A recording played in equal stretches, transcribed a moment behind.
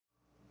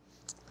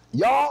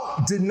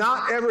Y'all did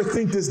not ever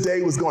think this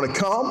day was going to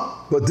come,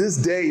 but this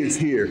day is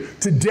here.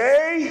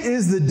 Today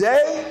is the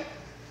day.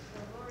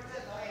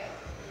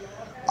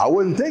 I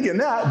wasn't thinking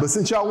that, but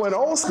since y'all went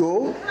old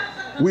school,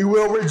 we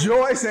will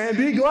rejoice and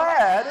be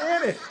glad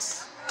in it.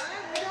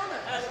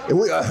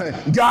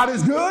 God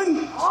is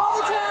good all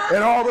the time.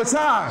 And all the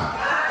time.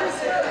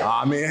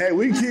 I mean, hey,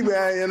 we keep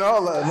it, you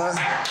know.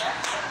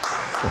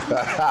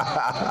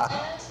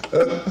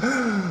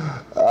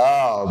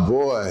 Oh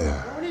boy.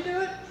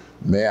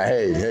 Man,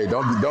 hey,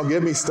 don't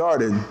get me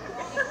started.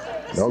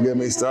 Don't get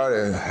me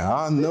started.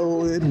 I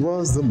know it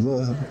was the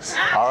blood.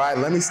 All right,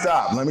 let me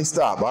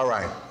stop. All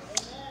right.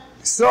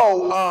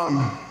 So,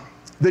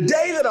 the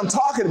day that I'm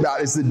talking about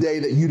is the day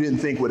that you didn't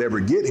think would ever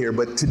get here,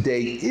 but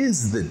today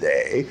is the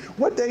day.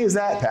 What day is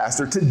that,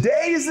 Pastor?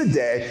 Today is the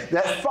day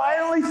that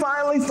finally,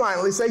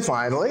 say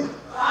finally,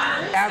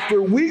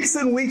 after weeks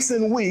and weeks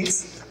and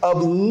weeks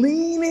of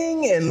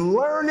leaning and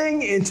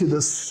learning into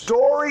the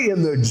story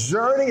and the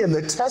journey and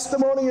the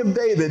testimony of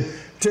David,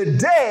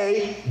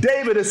 today,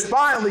 David is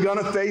finally going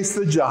to face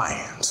the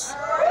giant.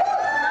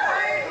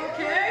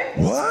 Okay.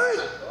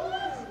 What?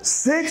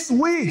 6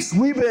 weeks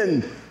we're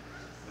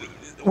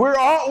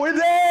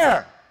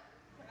there.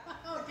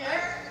 Okay.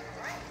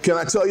 Can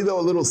I tell you though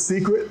a little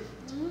secret?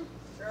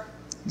 Sure.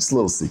 Just a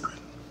little secret.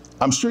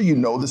 I'm sure you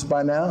know this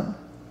by now.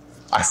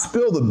 I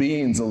spilled the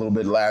beans a little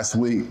bit last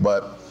week,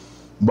 but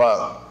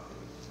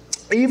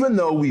even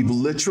though we've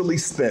literally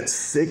spent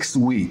 6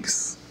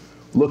 weeks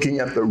looking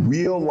at the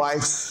real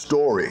life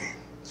story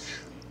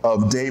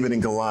of David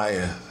and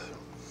Goliath,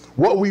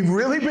 what we've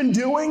really been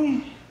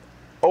doing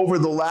over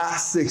the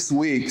last 6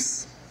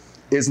 weeks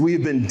is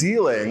we've been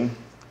dealing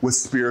with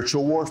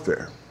spiritual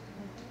warfare.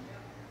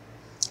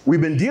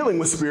 We've been dealing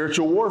with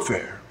spiritual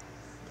warfare.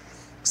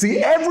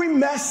 See, every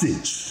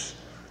message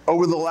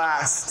over the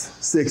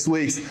last 6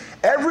 weeks,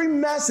 every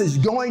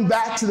message going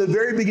back to the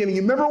very beginning.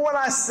 You remember when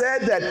I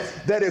said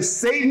that if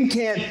Satan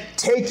can't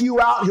take you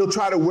out, he'll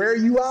try to wear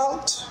you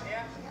out?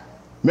 Yeah.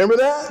 Remember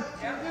that?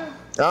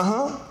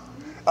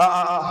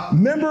 Yeah.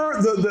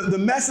 Remember the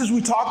message we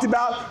talked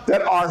about,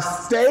 that our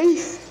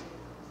faith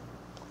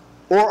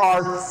or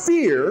our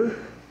fear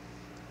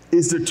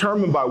is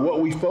determined by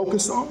what we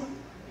focus on?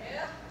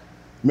 Yeah.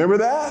 Remember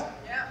that?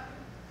 Yeah.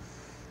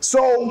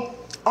 So,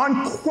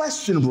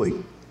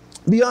 unquestionably,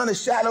 beyond a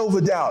shadow of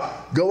a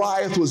doubt,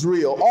 Goliath was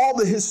real. All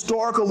the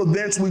historical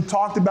events we've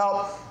talked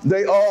about,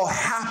 they all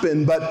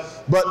happened, but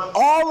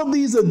all of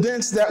these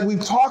events that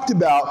we've talked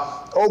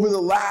about over the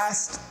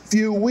last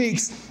few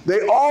weeks,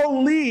 they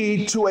all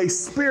lead to a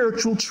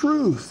spiritual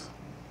truth.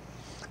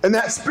 And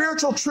that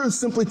spiritual truth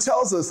simply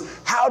tells us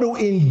how to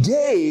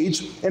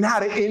engage and how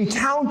to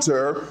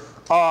encounter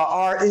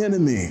our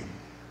enemy.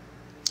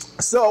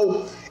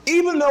 So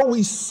even though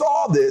we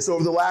saw this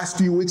over the last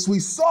few weeks, we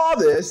saw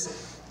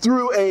this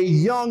through a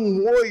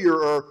young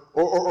warrior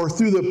or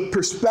through the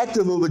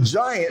perspective of a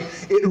giant,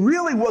 it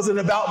really wasn't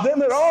about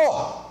them at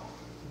all.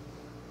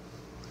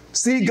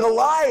 See,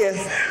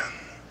 Goliath,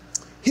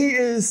 he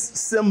is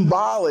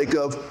symbolic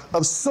of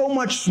so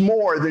much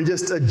more than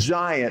just a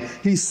giant.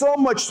 He's so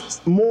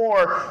much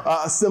more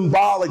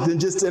symbolic than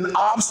just an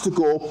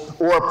obstacle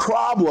or a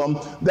problem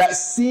that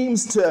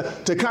seems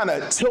to kind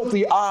of tilt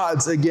the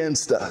odds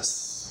against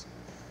us.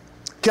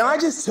 Can I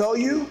just tell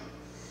you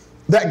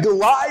that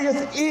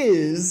Goliath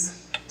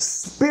is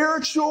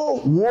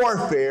spiritual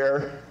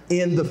warfare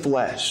in the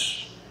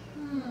flesh?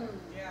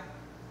 Yeah.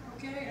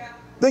 Okay. Yeah.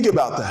 Think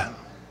about that.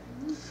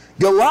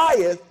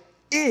 Goliath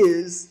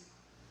is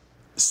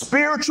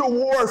spiritual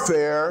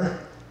warfare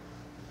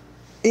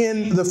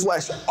in the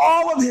flesh.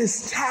 All of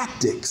his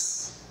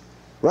tactics,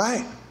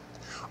 right?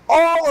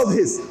 All of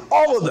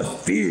the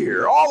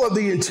fear, all of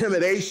the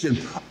intimidation,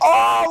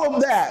 all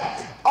of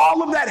that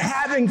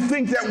having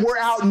think that we're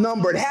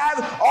outnumbered,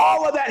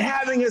 all of that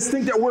having us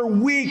think that we're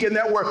weak and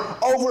that we're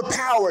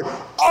overpowered,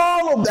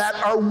 all of that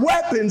are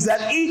weapons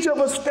that each of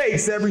us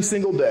face every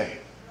single day.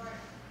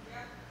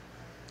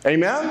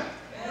 Amen?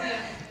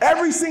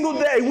 Every single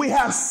day we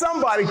have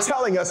somebody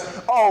telling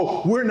us,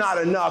 oh, we're not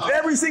enough.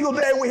 Every single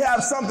day we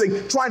have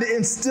something trying to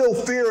instill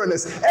fear in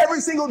us. Every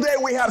single day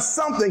we have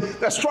something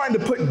that's trying to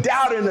put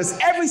doubt in us.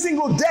 Every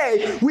single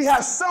day we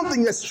have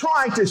something that's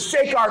trying to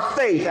shake our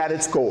faith at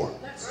its core.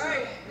 That's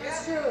right.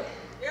 That's true.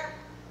 Yeah.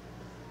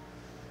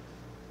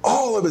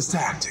 All of his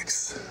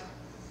tactics.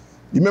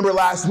 You remember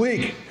last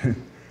week,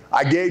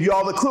 I gave you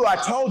all the clue. I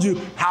told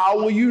you, how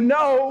will you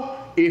know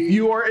if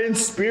you are in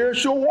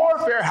spiritual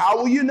warfare? How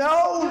will you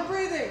know? You're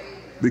breathing.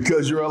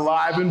 Because you're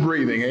alive and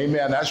breathing.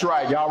 Amen. That's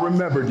right. Y'all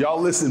remembered. Y'all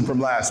listened from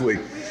last week.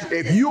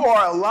 If you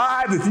are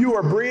alive, if you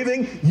are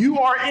breathing, you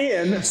are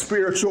in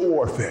spiritual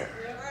warfare.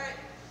 Yeah, right.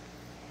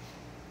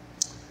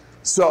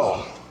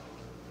 So,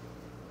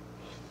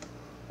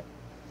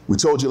 we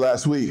told you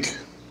last week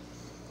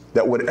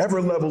that whatever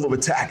level of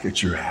attack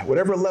that you're at,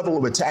 whatever level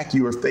of attack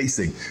you are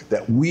facing,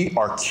 that we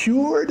are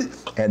cured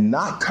and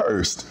not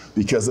cursed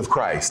because of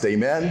Christ.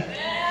 Amen?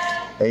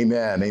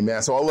 Amen.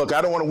 Amen. So look,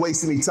 I don't want to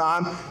waste any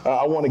time.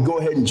 I want to go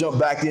ahead and jump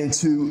back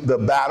into the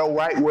battle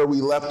right where we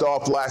left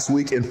off last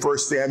week in 1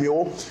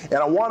 Samuel. And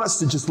I want us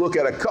to just look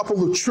at a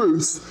couple of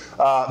truths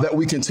that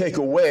we can take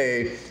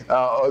away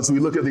as we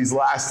look at these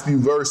last few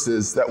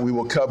verses that we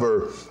will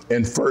cover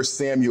in 1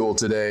 Samuel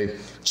today,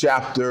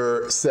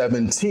 chapter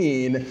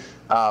 17,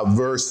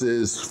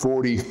 verses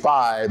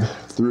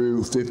 45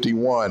 through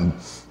 51,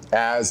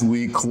 as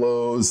we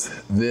close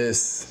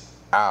this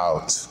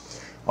out.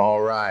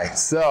 All right,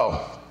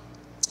 so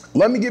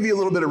let me give you a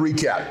little bit of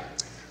recap.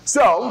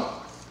 So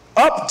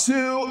up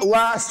to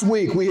last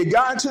week, we had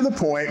gotten to the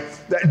point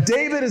that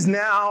David is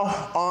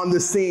now on the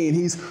scene.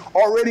 He's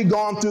already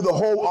gone through the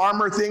whole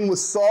armor thing with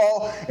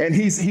Saul, and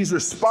he's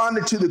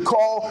responded to the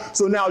call.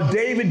 So now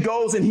David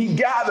goes and he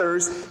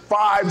gathers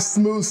 5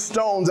 smooth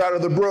stones out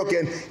of the brook,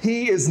 and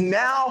he is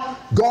now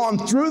gone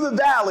through the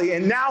valley,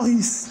 and now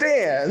he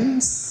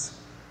stands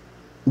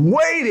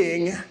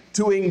waiting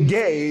to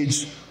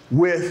engage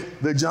with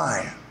the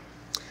giant.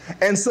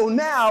 And so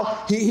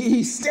now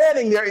he's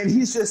standing there and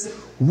he's just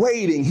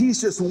waiting. He's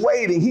just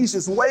waiting. He's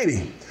just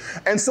waiting.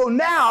 And so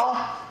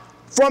now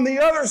from the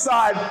other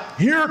side,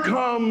 here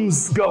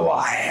comes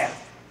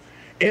Goliath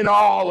in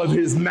all of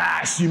his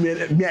mass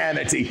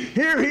humanity.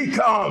 Here he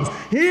comes.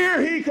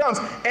 Here he comes.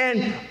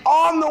 And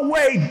on the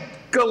way,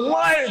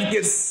 Goliath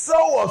gets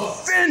so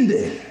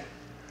offended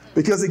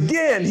because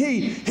again,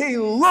 he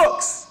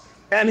looks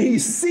and he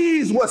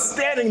sees what's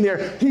standing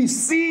there. He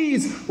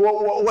sees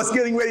what's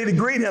getting ready to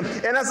greet him.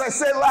 And as I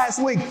said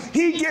last week,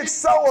 he gets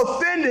so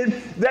offended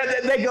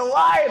that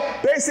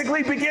Goliath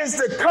basically begins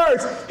to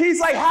curse. He's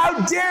like, how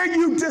dare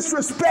you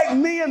disrespect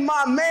me and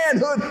my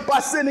manhood by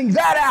sending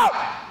that out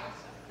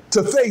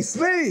to face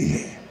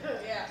me?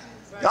 Yeah.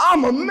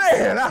 I'm a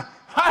man.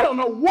 I don't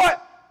know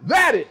what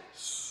that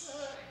is.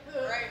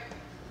 Right.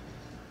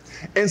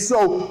 And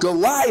so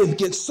Goliath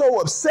gets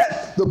so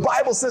upset, the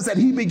Bible says that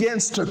he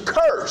begins to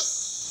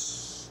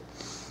curse.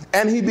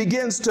 And he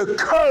begins to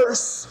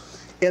curse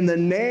in the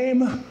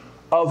name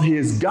of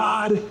his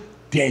god,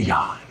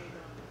 Dagon.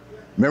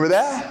 Remember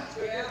that?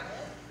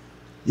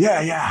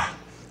 Yeah.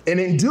 And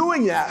in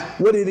doing that,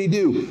 what did he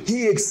do?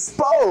 He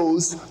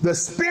exposed the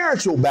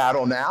spiritual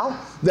battle now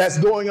that's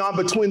going on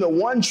between the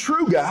one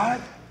true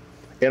God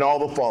and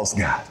all the false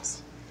gods.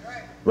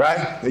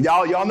 Right? And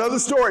y'all know the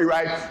story,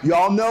 right?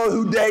 Y'all know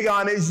who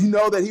Dagon is. You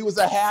know that he was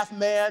a half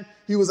man.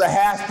 He was a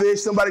half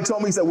fish. Somebody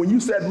told me, he said, when you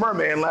said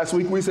merman last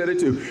week, we said it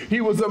too. He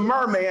was a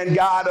merman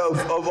god of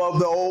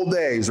the old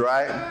days,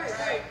 right?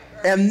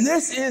 And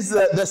this is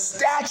the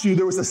statue.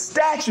 There was a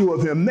statue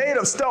of him made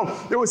of stone.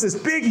 There was this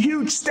big,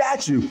 huge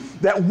statue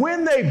that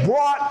when they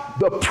brought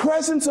the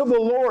presence of the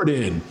Lord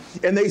in,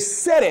 and they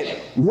set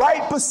it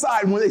right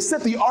beside, when they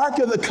set the Ark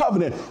of the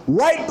Covenant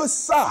right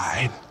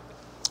beside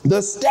the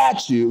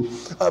statue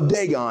of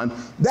Dagon,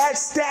 that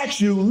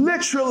statue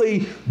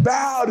literally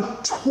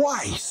bowed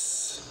twice.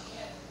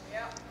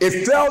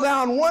 It fell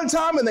down one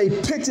time and they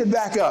picked it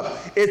back up.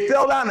 It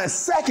fell down a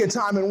second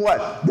time and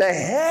what? The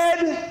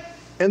head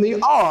and the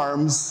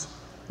arms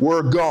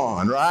were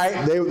gone,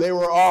 right? They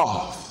were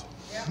off.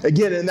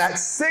 Again, and that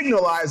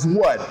signalized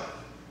what?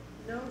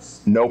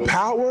 No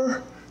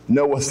power,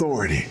 no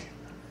authority.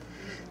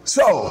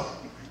 So,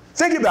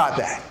 think about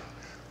that.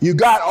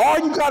 All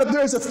you got up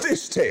there is a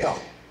fishtail.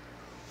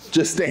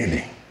 Just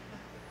standing.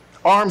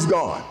 Arms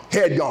gone,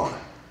 head gone.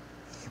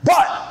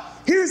 But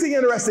here's the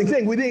interesting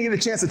thing. We didn't get a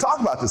chance to talk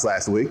about this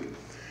last week.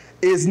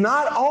 Is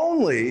not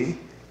only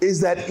is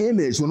that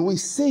image, when we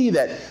see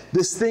that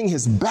this thing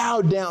has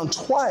bowed down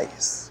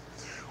twice,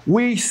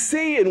 we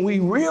see and we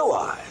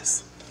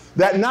realize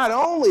that not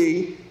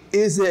only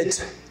is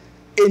it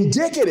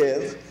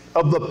indicative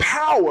of the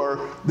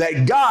power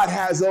that God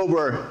has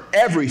over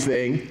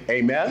everything,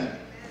 amen?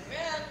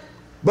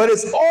 But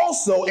it's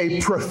also a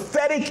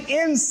prophetic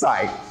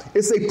insight.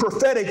 It's a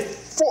prophetic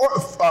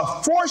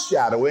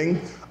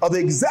foreshadowing of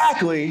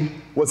exactly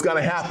what's going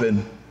to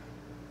happen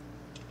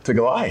to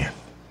Goliath.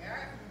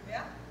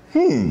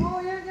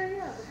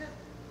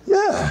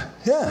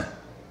 Yeah.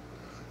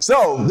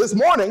 So this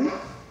morning,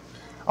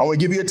 I want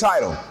to give you a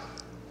title.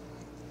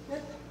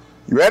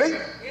 You ready?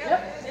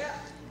 Yep.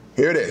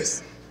 Here it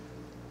is.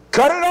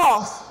 Cut it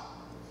off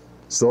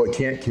so it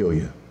can't kill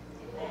you.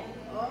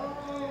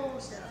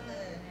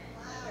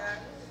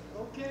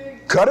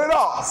 Cut it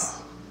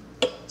off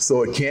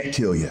so it can't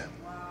kill you.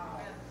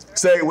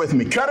 Say it with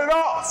me. Cut it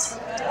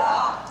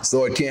off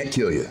so it can't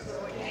kill you.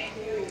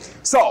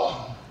 So,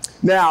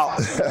 now,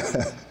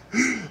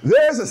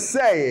 there's a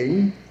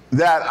saying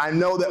that I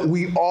know that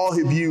we all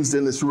have used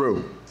in this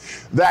room,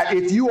 that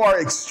if you are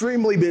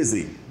extremely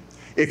busy,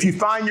 if you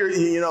find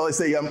let's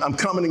say I'm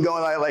coming and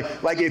going,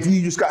 like if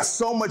you just got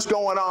so much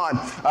going on,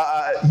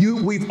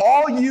 we've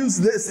all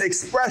used this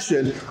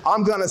expression,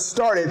 I'm going to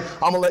start it,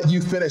 I'm going to let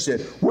you finish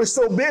it. We're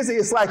so busy,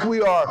 it's like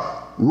we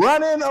are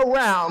running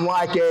around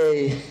like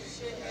a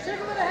Chicken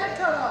with a head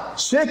cut off.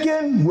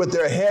 Chicken with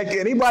their head.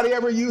 Anybody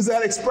ever use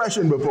that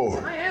expression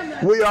before? I am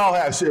that. We all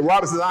have shit.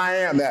 Robert says, I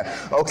am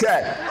that.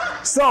 Okay.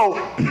 So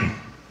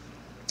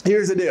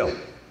here's the deal.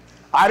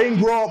 I didn't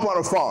grow up on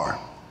a farm,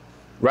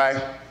 right?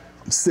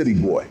 I'm a city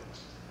boy,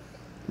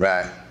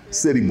 right?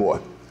 City boy.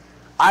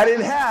 I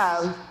didn't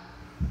have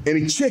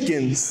any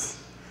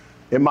chickens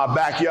in my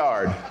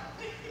backyard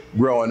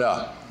growing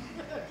up.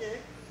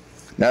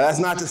 Now, that's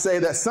not to say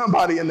that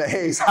somebody in the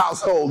Hayes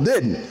household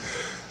didn't.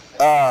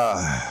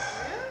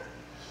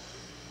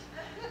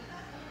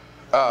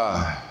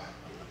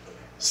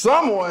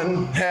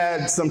 Someone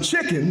had some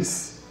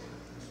chickens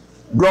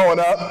growing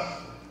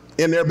up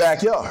in their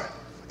backyard.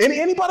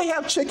 Anybody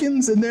have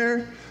chickens in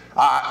there?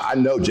 I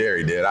know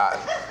Jerry did. I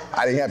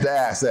didn't have to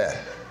ask that.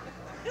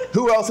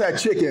 Who else had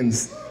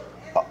chickens?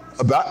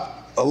 About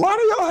a lot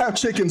of y'all have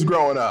chickens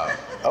growing up.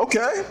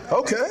 Okay.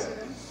 All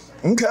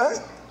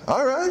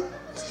right.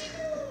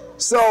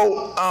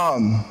 So,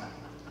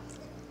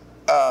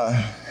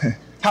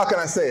 how can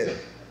I say it?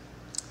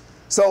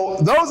 So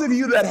those of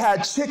you that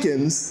had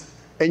chickens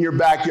in your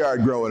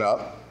backyard growing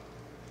up,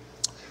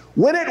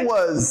 when it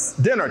was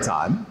dinner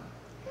time,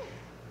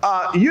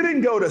 you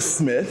didn't go to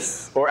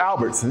Smith's or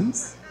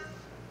Albertsons.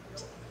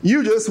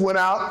 You just went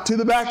out to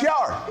the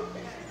backyard.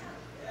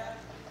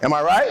 Am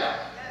I right?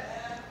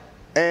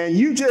 And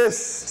you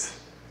just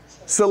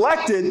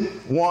selected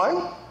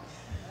one,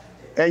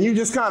 and you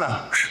just kind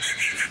of,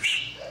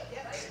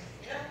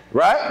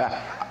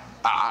 right?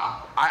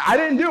 I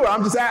didn't do it.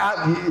 I'm just,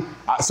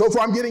 so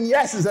far I'm getting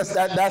yeses.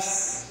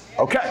 That's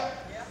okay.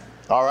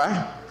 All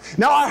right.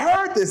 Now I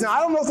heard this. Now I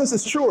don't know if this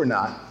is true or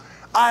not.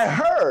 I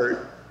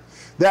heard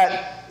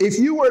that if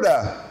you were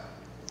to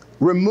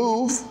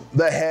remove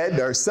the head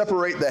or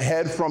separate the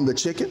head from the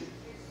chicken,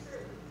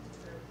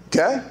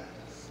 okay,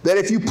 that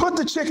if you put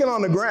the chicken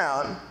on the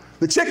ground,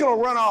 the chicken will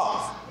run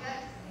off,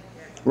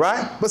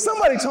 right? But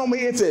somebody told me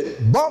if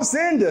it bumps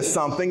into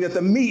something that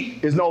the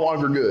meat is no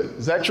longer good.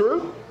 Is that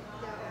true?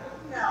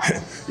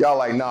 Y'all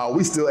like, no,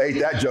 we still ate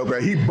that joke,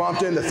 right? He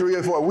bumped into 3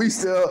 or 4. We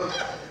still,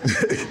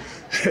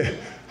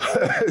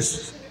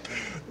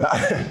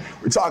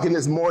 we're talking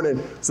this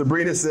morning.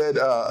 Sabrina said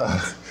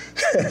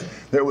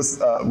there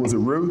was it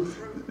Ruth?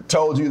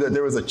 Told you that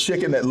there was a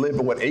chicken that lived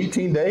for what,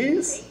 18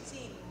 days?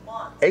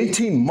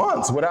 18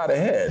 months without a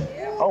head.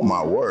 Oh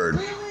my word.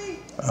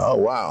 Oh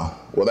wow.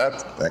 Well,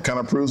 that kind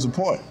of proves the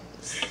point.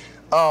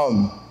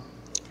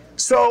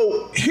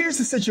 So here's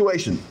the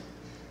situation.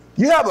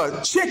 You have a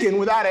chicken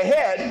without a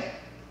head,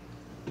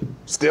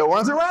 still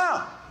runs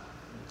around,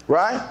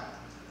 right?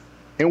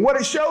 And what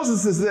it shows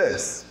us is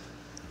this.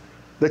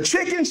 The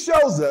chicken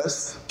shows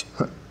us,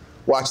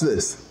 watch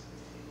this,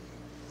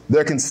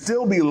 there can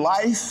still be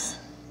life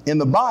in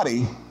the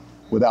body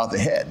without the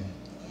head.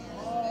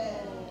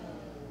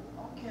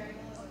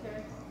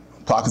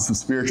 I'm talking some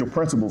spiritual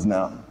principles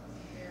now.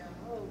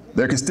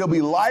 There can still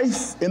be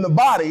life in the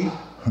body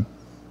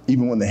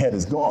even when the head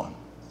is gone.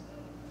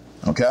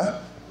 Okay?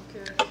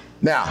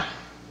 Now,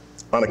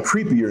 on a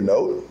creepier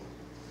note,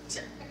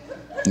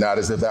 not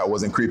as if that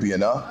wasn't creepy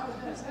enough,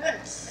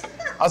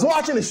 I was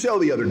watching a show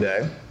the other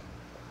day,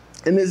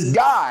 and this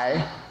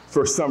guy,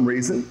 for some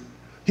reason,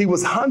 he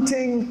was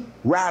hunting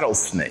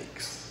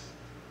rattlesnakes.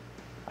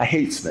 I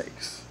hate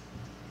snakes.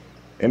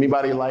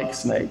 Anybody like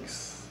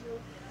snakes?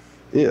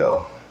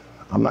 Ew.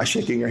 I'm not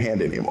shaking your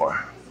hand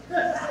anymore.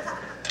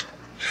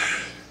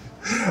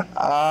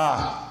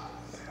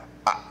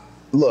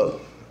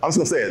 Look, I'm just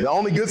gonna say it. The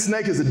only good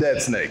snake is a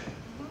dead snake.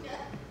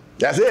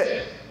 That's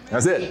it.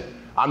 That's it.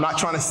 I'm not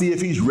trying to see if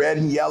he's red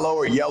and yellow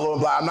or yellow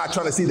and black. I'm not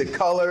trying to see the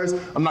colors.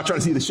 I'm not trying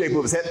to see the shape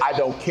of his head. I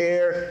don't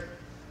care.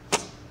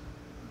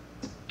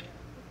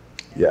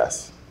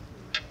 Yes.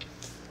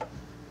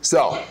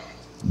 So,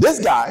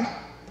 this guy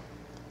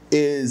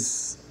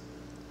is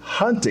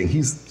hunting.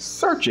 He's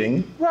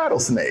searching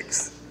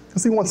rattlesnakes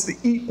because he wants to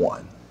eat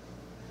one.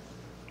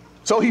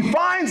 So he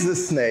finds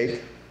this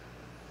snake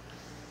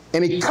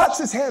and he cuts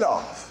his head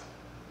off.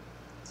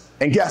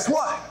 And guess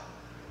what?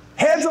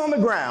 Head's on the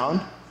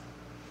ground.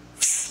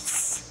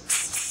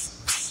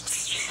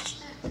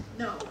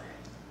 No.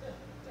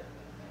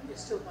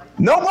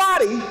 No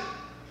body,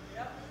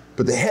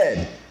 but the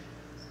head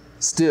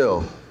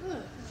still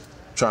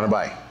trying to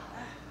bite.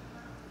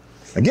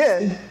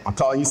 Again, I'm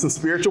telling you some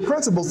spiritual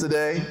principles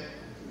today.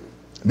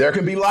 There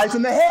can be life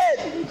in the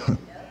head,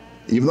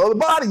 even though the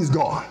body's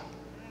gone.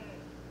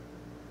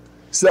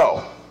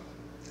 So,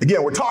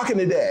 again, we're talking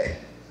today.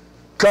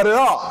 Cut it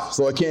off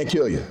so it can't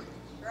kill you.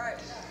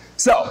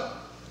 So,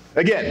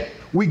 again,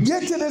 we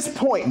get to this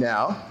point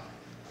now,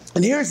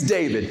 and here's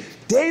David.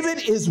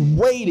 David is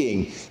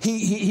waiting.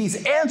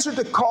 He's answered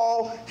the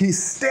call.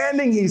 He's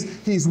standing.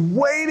 He's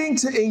waiting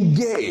to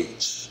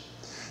engage.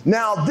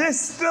 Now,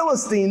 this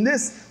Philistine,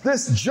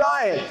 this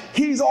giant,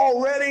 he's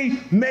already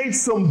made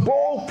some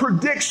bold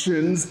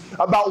predictions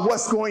about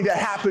what's going to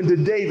happen to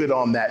David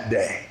on that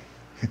day.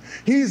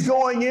 He's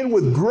going in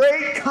with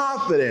great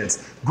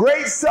confidence,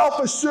 great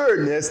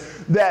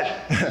self-assuredness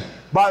that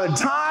by the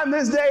time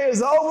this day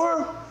is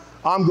over,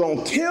 I'm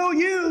going to kill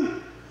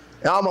you,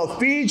 and I'm going to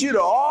feed you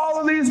to all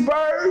of these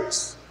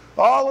birds,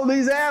 all of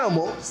these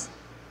animals,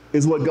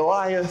 is what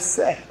Goliath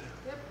said.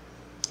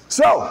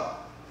 So,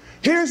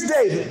 here's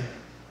David.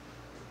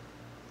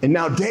 And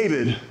now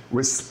David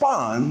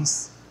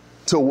responds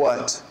to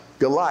what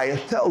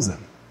Goliath tells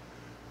him.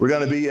 We're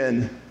going to be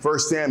in 1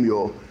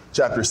 Samuel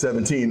chapter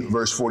 17,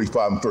 verse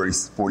 45 and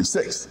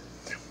 46.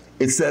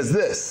 It says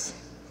this,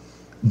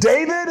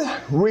 David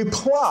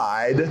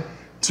replied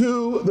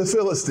to the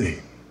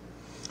Philistine,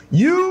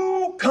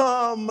 you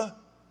come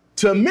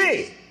to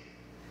me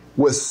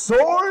with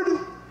sword,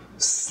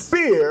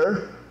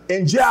 spear,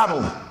 and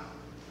javelin.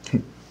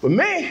 But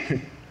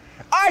me,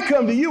 I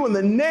come to you in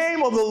the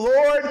name of the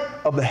Lord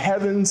of the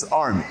heavens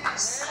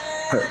armies.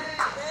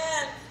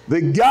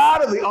 The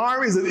God of the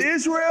armies of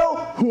Israel,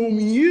 whom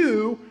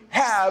you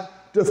have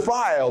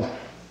defiled.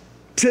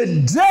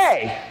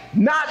 Today,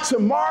 not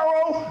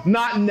tomorrow,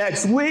 not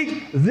next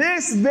week,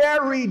 this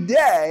very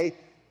day,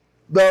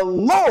 the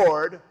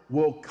Lord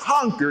will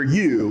conquer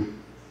you.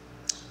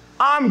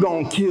 I'm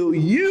going to kill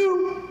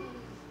you,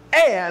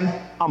 and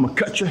I'm going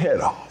to cut your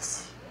head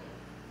off.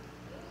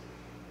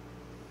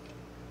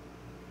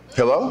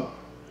 Hello?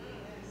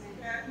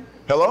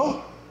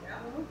 Hello?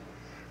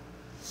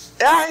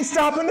 I ain't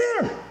stopping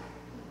there.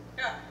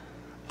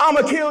 I'm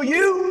going to kill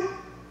you.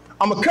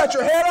 I'm going to cut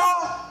your head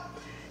off.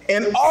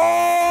 And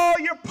all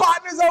your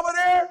partners over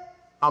there,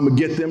 I'm going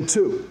to get them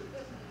too.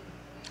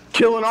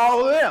 Killing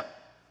all of them.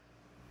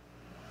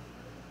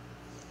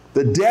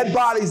 The dead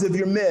bodies of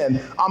your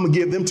men, I'm going to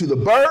give them to the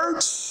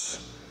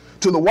birds,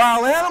 to the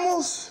wild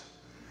animals,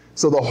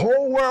 so the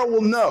whole world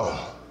will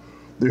know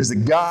there's a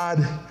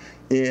God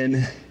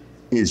in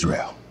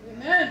Israel.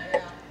 Amen.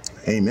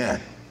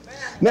 Amen.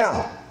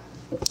 Now,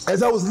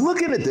 as I was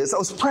looking at this, I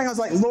was praying, I was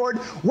like, Lord,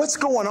 what's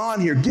going on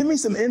here? Give me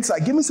some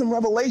insight, give me some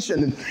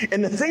revelation.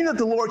 And the thing that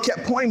the Lord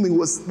kept pointing me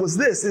was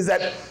this, is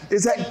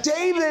that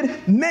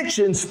David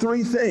mentions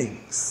three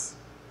things.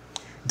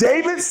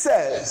 David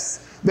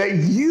says that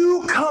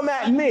you come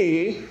at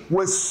me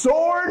with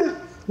sword,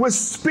 with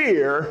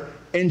spear,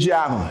 and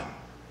javelin.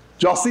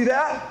 Did y'all see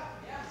that?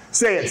 Yeah.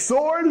 Say it,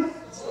 sword,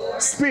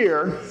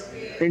 spear,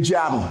 and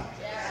javelin.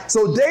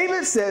 So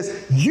David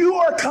says, you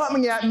are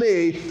coming at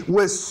me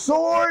with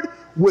sword,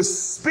 with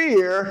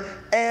spear,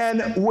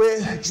 and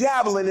with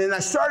javelin. And I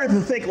started to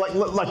think, like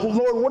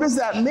Lord, what does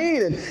that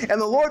mean? And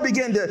the Lord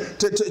began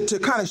to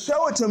kind of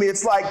show it to me.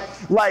 It's like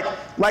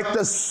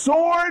the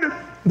sword,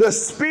 the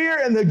spear,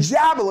 and the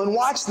javelin,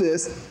 watch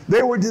this,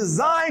 they were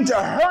designed to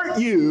hurt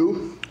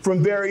you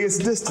from various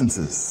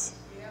distances.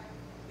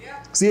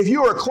 See, if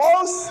you are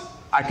close,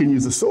 I can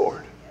use a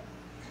sword.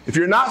 If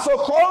you're not so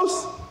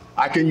close,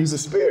 I can use a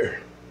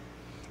spear.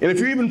 And if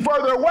you're even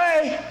further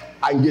away,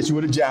 I can get you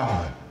with a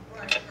javelin.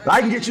 I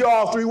can get you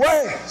all three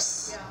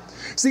ways.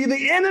 See,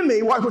 the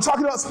enemy, we're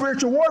talking about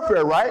spiritual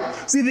warfare, right?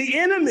 See, the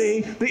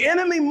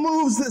enemy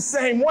moves the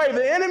same way.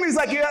 The enemy's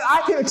like, yeah,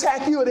 I can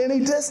attack you at any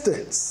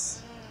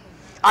distance.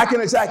 I can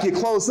attack you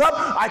close up.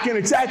 I can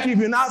attack you if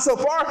you're not so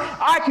far.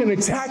 I can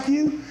attack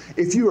you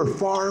if you are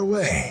far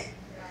away.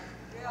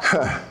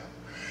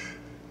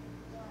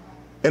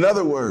 In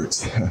other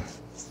words,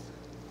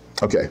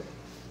 okay,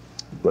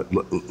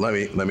 let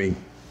me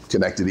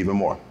connect it even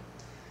more.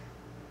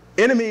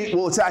 Enemy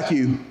will attack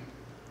you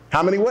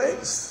how many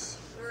ways?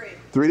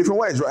 Three different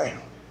ways, right?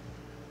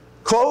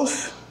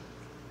 Close,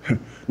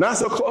 not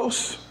so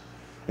close,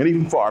 and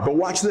even far. But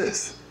watch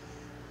this.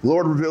 The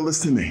Lord revealed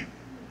this to me.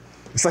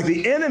 It's like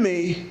the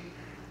enemy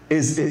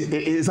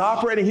is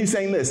operating. He's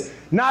saying this.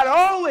 Not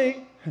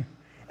only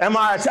am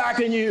I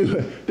attacking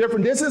you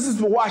different distances,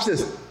 but watch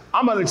this.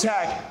 I'm going to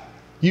attack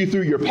you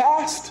through your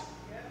past,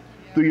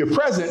 through your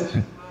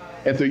present,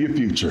 and through your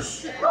future.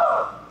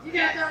 You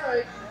got that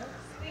right.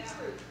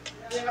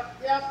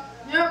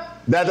 Yep.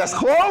 That's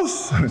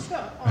close.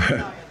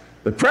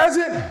 The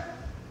present,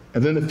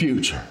 and then the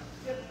future.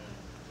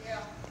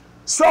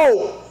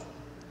 So,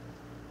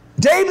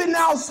 David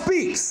now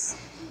speaks.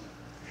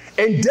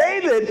 And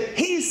David,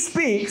 he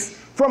speaks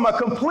from a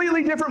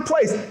completely different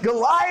place.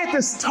 Goliath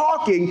is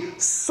talking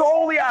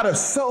solely out of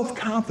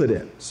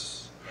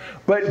self-confidence.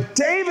 But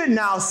David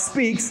now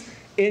speaks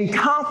in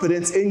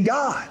confidence in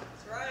God.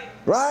 That's right.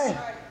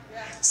 Right?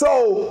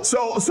 So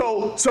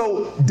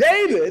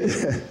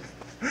David,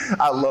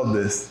 I love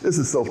this. This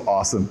is so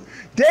awesome.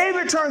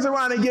 David turns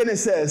around again and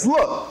says,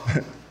 look,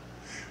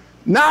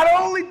 not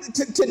only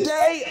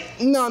today,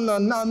 no,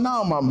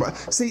 my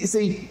brother.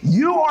 See,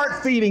 you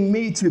aren't feeding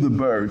me to the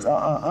birds.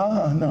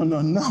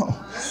 No.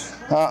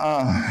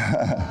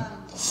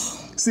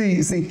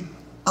 See,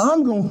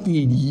 I'm going to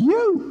feed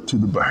you to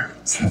the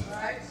birds.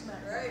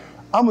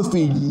 I'm going to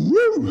feed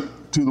you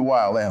to the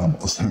wild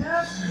animals.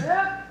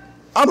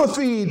 I'm going to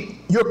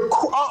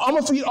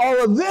feed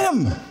all of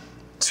them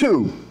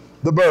to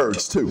the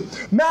birds too.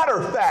 Matter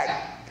of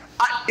fact,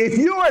 if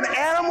you're an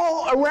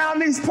animal around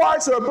these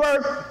parts or a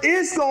bird,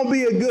 it's going to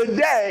be a good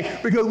day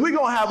because we're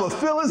going to have a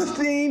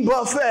Philistine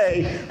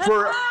buffet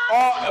for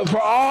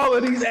all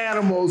of these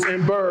animals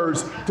and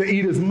birds to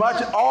eat as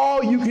much,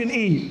 all you can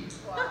eat.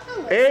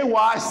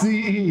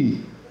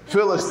 AYCE,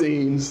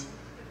 Philistines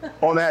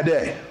on that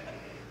day.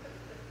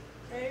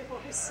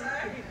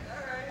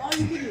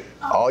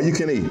 All you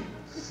can eat.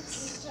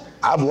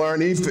 I've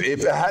learned,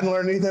 if I hadn't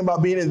learned anything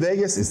about being in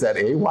Vegas, it's that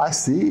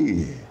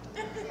AYC.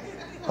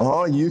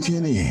 All you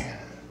can eat.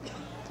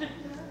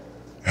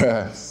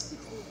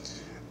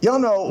 Y'all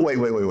know,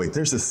 wait.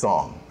 There's this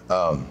song.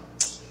 I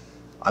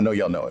know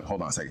y'all know it.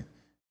 Hold on a second.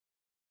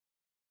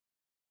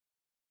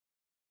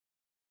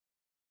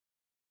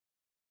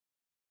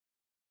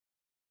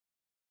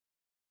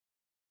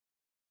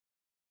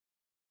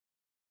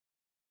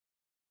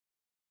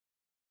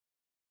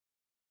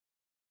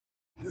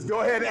 Just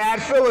go ahead and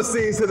add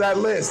Philistines to that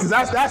list,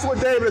 because that's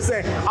what David is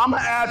saying. I'm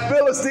going to add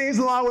Philistines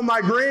along with my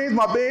greens,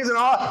 my beans, and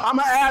all. I'm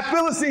going to add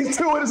Philistines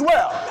to it as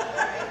well.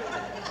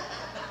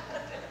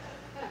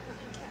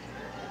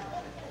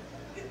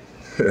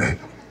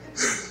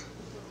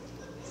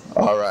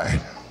 All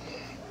right.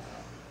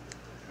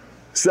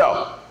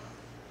 So,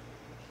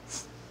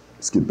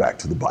 let's get back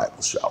to the Bible,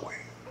 shall we?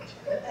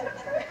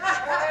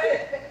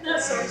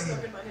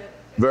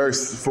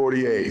 Verse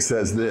 48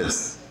 says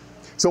this.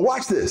 So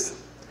watch this.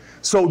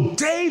 So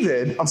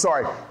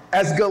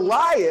as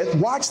Goliath,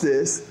 watch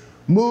this,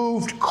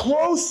 moved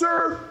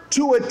closer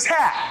to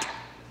attack,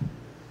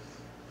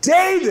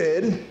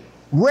 David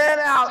ran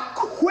out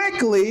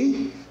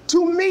quickly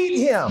to meet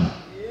him.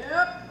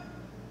 Yep.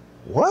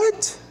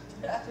 What?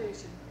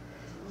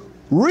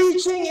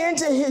 Reaching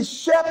into his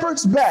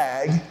shepherd's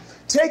bag,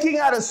 taking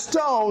out a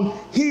stone,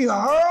 he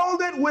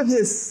hurled it with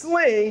his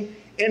sling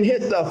and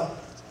hit the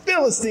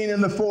Philistine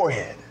in the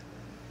forehead.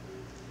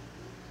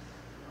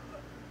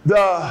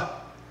 The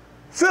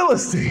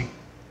Philistine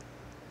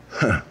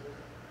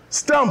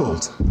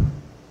stumbled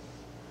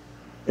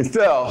and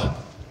fell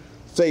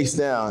face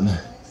down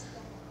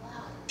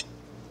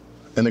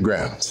in the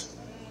ground.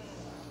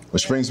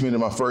 Which brings me to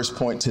my first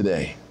point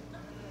today,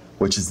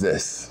 which is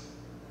this.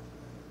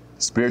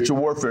 Spiritual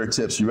warfare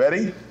tips. You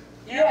ready?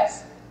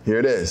 Yes. Here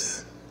it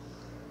is.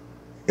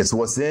 It's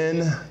what's in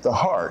the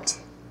heart,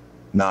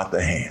 not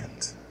the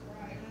hand.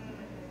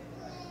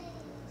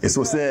 It's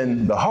what's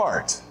in the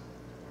heart,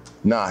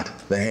 not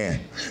the hand.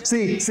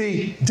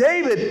 See,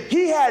 David,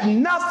 he had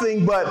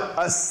nothing but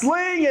a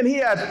sling and he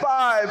had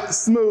 5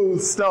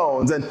 smooth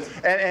stones. And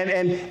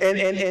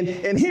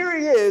here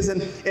he is,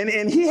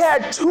 and he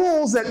had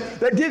tools that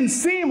didn't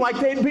seem like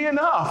they'd be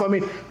enough. I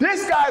mean,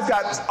 this guy's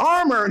got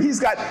armor and he's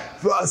got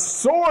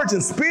swords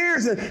and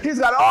spears and he's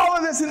got all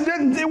of this,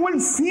 and it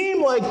wouldn't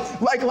seem like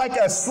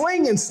a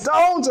sling and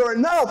stones are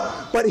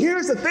enough. But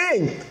here's the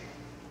thing.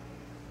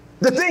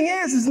 The thing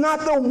is, it's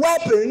not the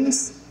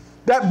weapons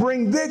that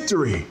bring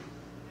victory.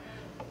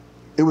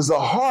 It was the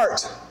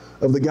heart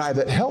of the guy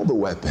that held the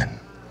weapon.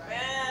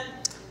 Amen.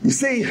 You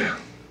see,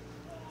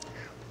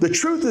 the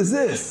truth is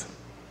this.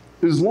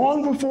 Is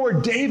long before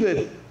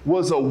David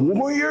was a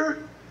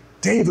warrior,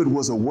 David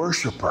was a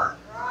worshiper.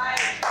 Right.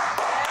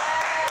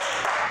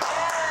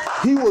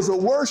 He was a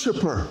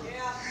worshiper.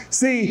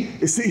 See,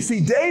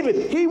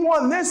 David, he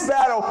won this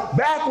battle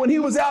back when he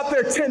was out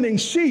there tending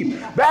sheep.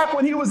 Back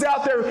when he was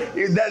out there,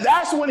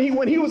 that's when he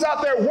was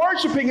out there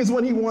worshiping is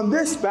when he won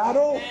this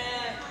battle.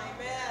 Amen.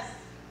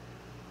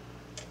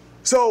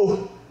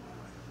 So,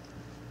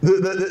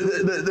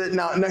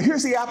 now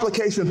here's the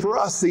application for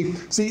us. See,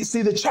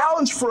 the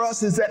challenge for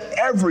us is that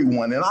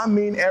everyone, and I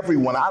mean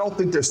everyone, I don't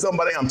think there's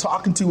somebody I'm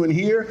talking to in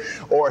here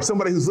or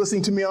somebody who's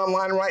listening to me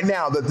online right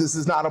now that this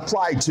is not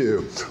applied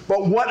to.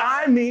 But what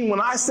I mean when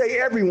I say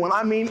everyone,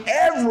 I mean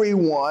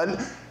everyone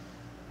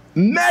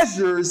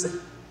measures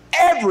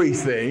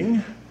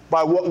everything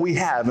by what we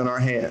have in our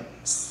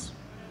hands.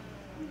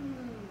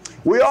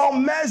 We all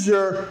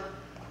measure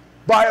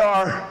by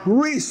our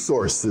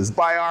resources,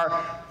 by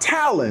our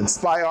talents,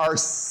 by our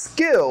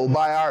skill,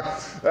 by our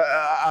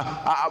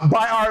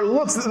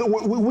looks.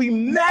 We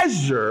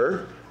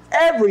measure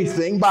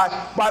everything by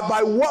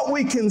what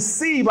we can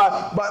see, by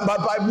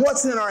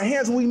what's in our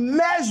hands. We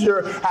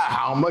measure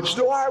how much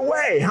do I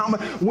weigh? How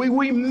much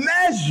we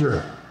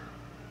measure.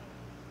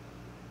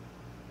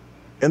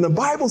 And the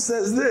Bible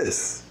says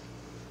this,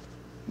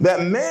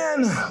 that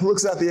man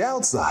looks at the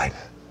outside,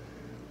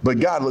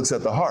 but God looks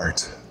at the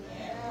heart.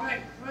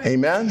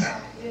 Amen?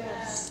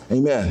 Yes.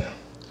 Amen.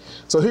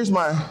 So here's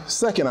my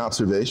second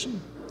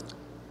observation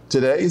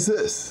today is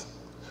this.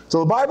 So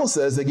the Bible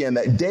says again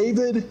that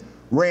David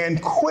ran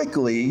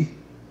quickly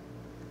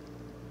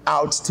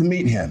out to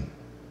meet him.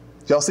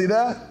 Y'all see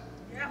that?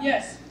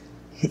 Yes.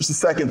 Here's the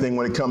second thing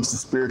when it comes to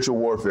spiritual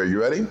warfare. You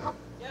ready?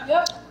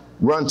 Yep.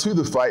 Run to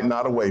the fight,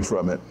 not away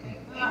from it.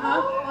 All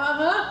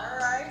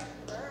right.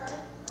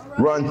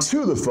 Run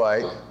to the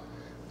fight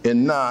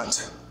and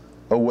not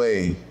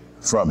away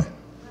from it.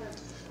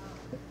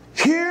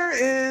 Here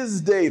is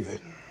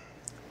David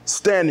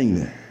standing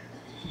there.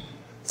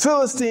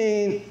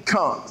 Philistine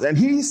comes and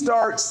he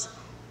starts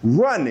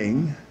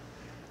running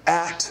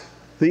at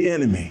the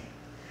enemy.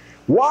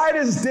 Why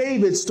does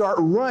David start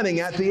running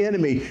at the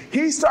enemy?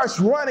 He starts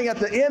running at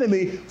the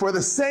enemy for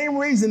the same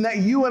reason that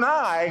you and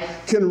I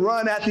can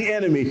run at the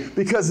enemy.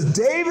 Because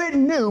David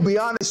knew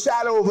beyond a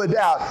shadow of a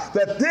doubt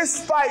that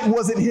this fight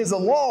wasn't his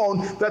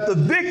alone, that the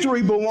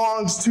victory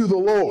belongs to the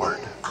Lord.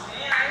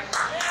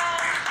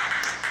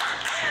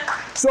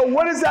 So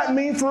what does that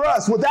mean for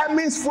us? What that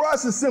means for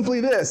us is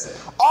simply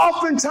this.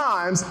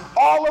 Oftentimes,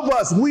 all of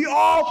us, we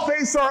all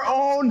face our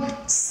own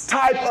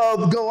type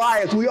of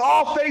Goliath. We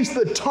all face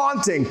the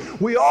taunting.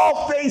 We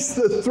all face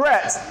the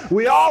threats.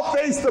 We all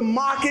face the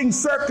mocking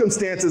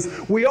circumstances.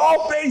 We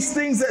all face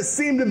things that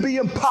seem to be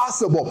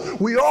impossible.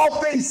 We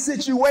all face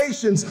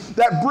situations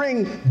that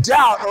bring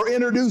doubt or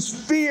introduce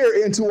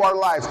fear into our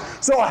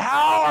life. So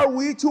how are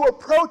we to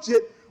approach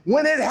it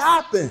when it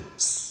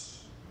happens?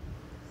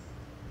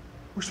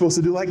 We're supposed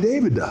to do like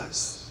David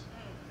does.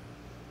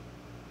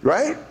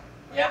 Right?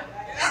 Yeah.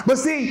 But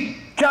see,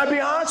 can I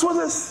be honest with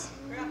us?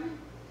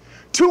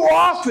 Too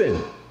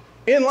often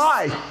in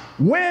life,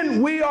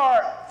 when we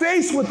are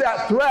faced with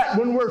that threat,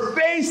 when we're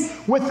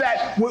faced with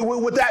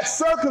that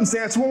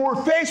circumstance, when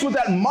we're faced with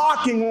that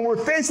mocking, when we're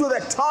faced with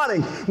that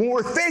taunting, when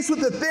we're faced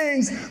with the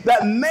things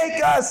that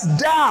make us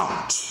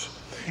doubt,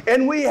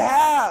 and we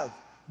have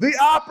the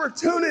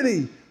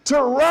opportunity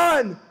to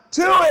run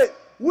to it,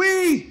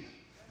 we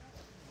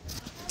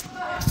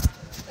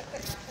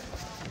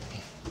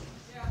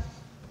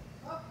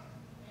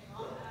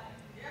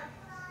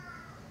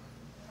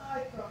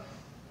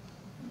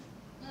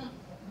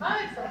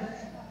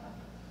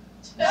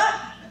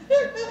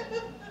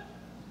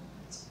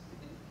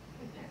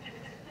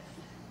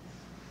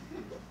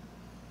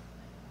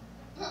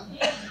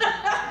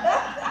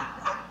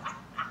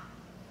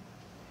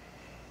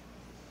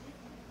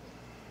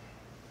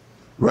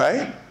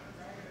right?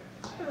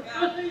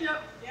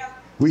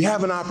 We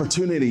have an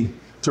opportunity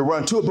to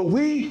run to it, but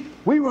we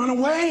run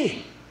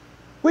away.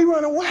 We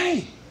run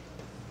away.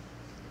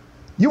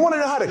 You want to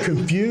know how to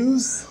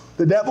confuse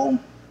the devil?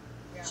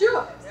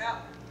 Sure.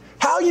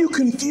 How you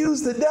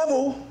confuse the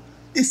devil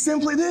is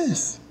simply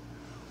this.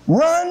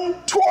 Run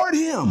toward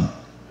him.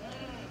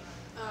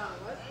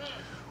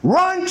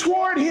 Run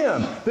toward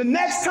him. The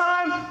next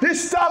time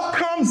this stuff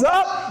comes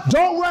up,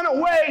 don't run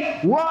away,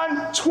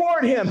 run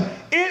toward him.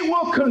 It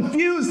will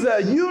confuse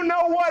the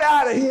you-know-what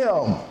out of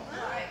him.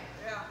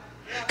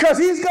 Because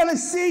he's going to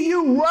see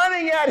you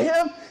running at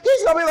him.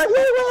 He's going to be like,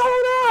 wait,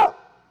 hold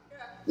up.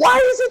 Why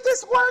isn't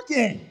this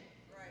working?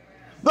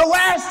 The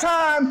last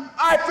time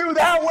I threw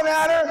that one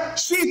at her,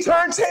 she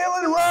turned tail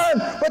and run.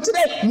 But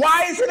today,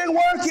 why isn't it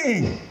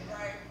working?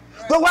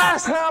 The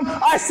last time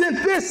I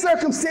sent this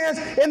circumstance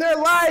in their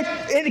life,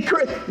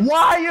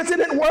 why isn't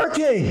it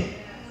working?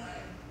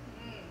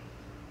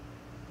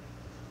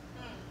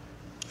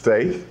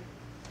 Faith.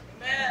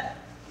 Amen.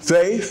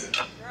 Faith.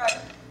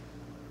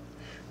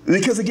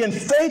 Because again,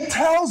 faith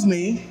tells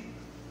me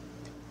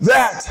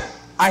that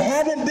I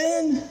haven't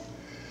been,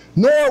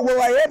 nor will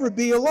I ever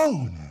be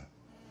alone.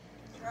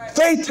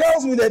 Faith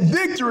tells me that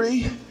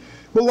victory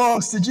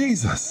belongs to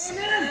Jesus.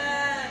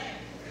 Amen.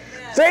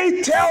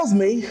 Faith tells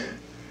me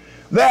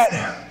that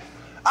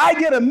I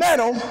get a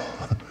medal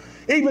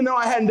even though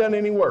I hadn't done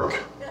any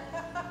work.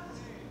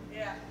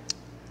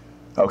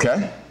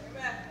 Okay?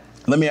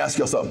 Let me ask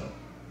y'all something.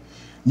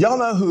 Y'all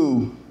know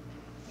who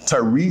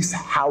Tyrese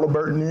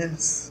Halliburton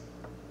is?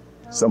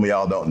 Some of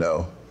y'all don't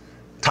know.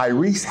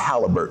 Tyrese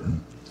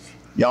Halliburton.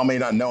 Y'all may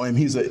not know him.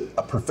 He's a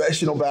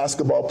professional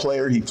basketball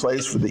player. He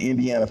plays for the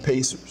Indiana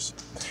Pacers.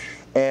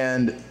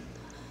 And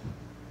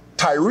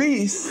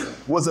Tyrese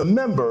was a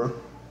member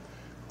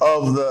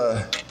of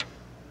the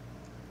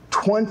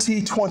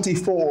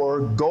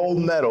 2024 gold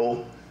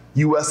medal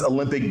U.S.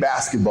 Olympic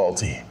basketball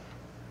team.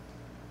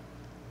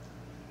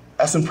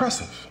 That's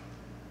impressive.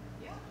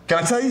 Can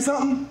I tell you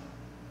something?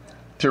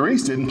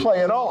 Tyrese didn't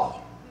play at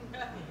all.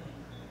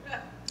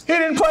 He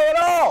didn't play at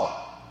all.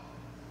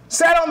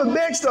 Sat on the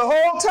bench the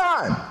whole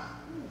time.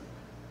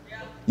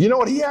 You know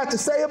what he had to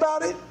say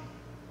about it?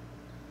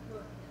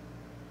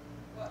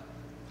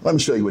 Let me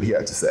show you what he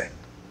had to say.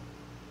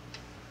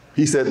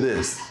 He said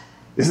this.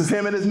 This is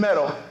him and his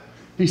medal.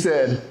 He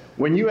said,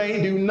 when you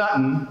ain't do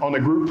nothing on a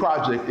group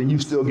project and you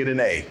still get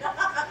an A.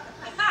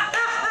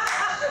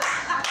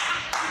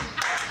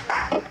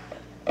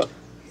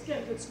 He's got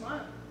a good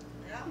smile.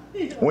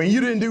 When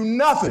you didn't do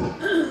nothing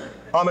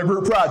on a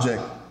group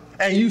project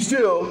and you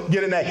still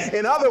get an A.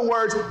 In other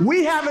words,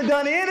 we haven't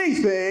done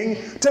anything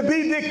to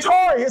be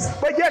victorious,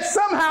 but yet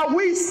somehow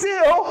we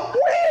still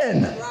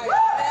win.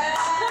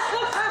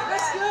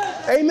 That's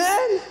good.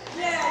 Amen?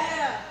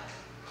 Yeah.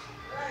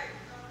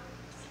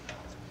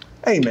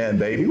 Amen,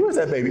 baby. Where's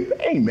that baby?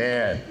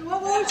 Amen.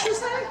 What was you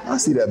say? I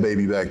see that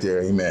baby back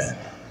there. Amen.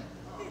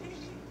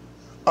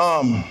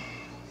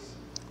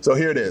 So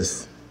here it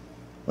is.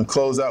 I'll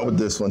close out with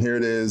this one. Here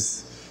it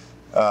is.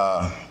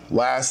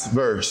 Last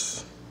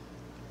verse.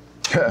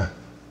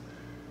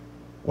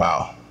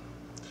 Wow.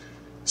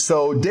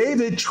 So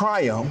David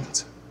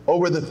triumphed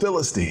over the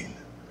Philistine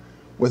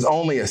with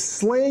only a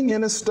sling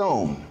and a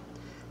stone,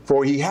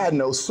 for he had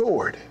no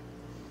sword.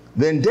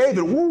 Then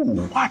David,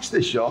 watch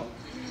this, y'all.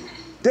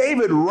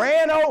 David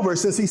ran over,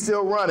 since he's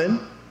still running,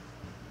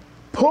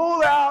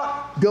 pulled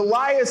out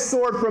Goliath's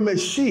sword from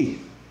his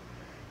sheath.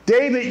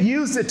 David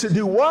used it to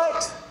do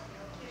what?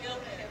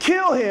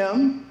 Kill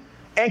him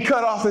and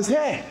cut off his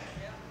head.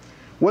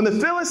 When the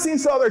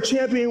Philistines saw their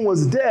champion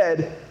was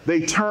dead,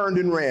 they turned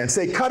and ran.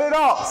 Say, cut it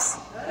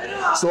off.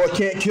 So it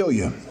can't kill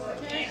you.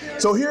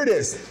 So here it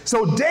is.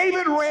 So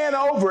David ran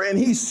over and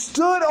he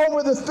stood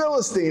over the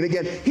Philistine.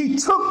 Again, he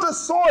took the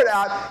sword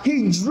out,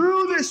 he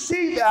drew the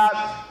sheath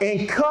out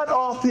and cut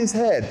off his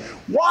head.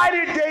 Why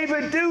did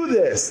David do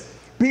this?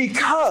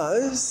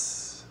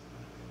 Because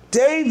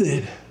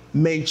David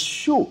made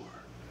sure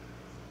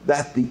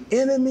that the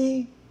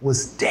enemy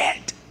was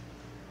dead.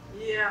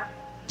 Yeah.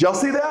 Did y'all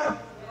see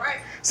that? Right.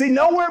 See,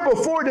 nowhere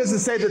before does it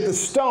say that the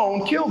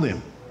stone killed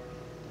him.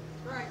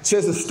 Right. It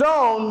says the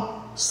stone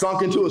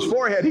sunk into his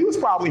forehead. He was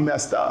probably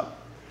messed up.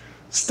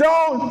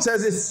 Stone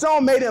says his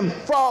stone made him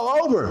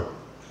fall over.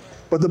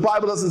 But the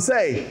Bible doesn't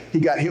say he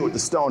got hit with the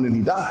stone and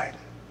he died.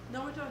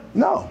 No, it doesn't.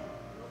 No.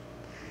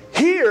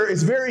 Here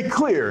it's very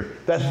clear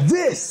that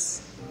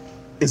this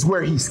is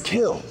where he's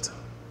killed.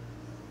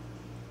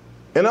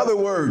 In other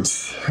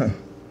words,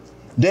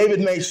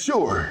 David made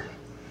sure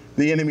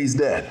the enemy's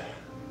dead.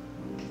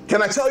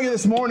 Can I tell you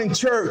this morning,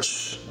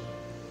 church,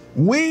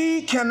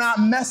 we cannot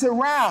mess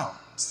around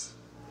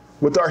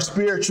with our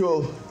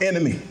spiritual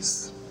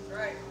enemies.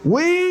 Right.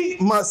 We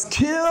must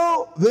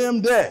kill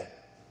them dead.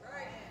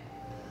 Right.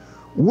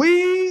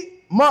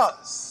 We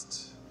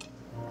must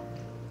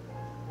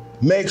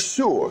make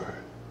sure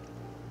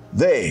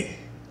they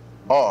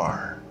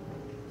are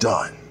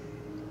done.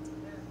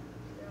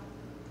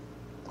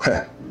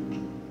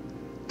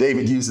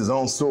 David used his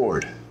own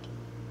sword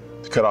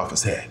to cut off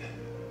his head.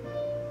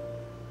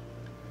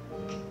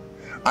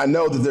 I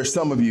know that there's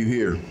some of you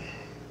here.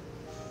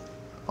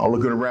 I'm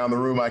looking around the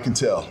room, I can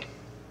tell.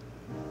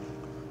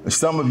 There's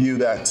some of you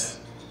that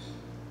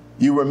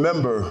you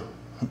remember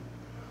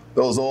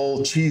those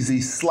old cheesy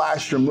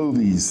slasher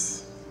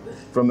movies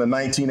from the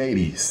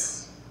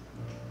 1980s.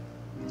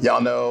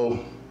 Y'all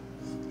know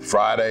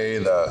Friday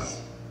the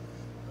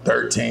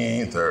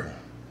 13th or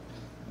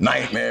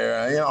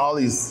Nightmare, you know, all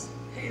these.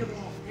 Hate 'em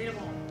all.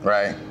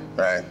 Right.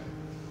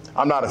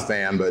 I'm not a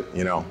fan, but,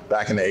 you know,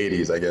 back in the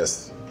 80s, I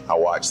guess I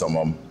watched some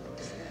of them.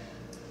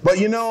 But,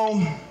 you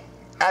know,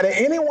 out of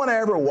anyone I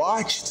ever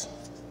watched,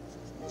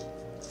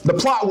 the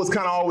plot was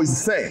kind of always the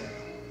same,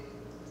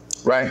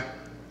 right?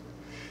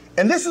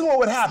 And this is what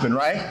would happen,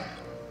 right?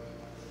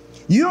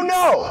 You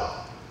know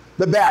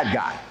the bad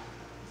guy,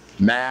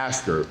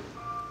 mask or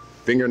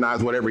finger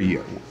knives, whatever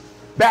you,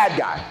 bad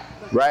guy,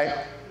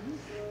 right?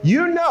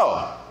 You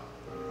know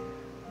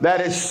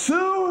that as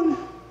soon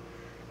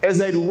as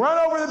they'd run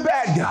over the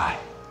bad guy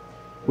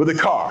with a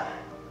car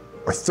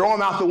or throw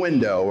him out the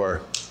window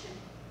or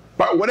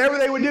whatever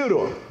they would do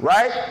to him,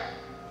 right?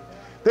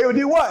 They would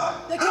do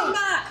what? They come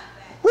back.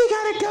 We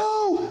gotta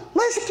go.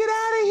 Let's get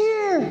out of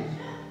here.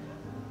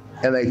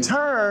 And they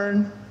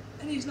turn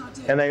And he's not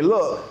dead. and they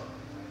look.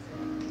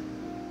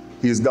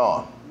 He's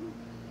gone.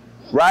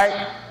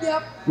 Right?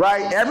 Yep.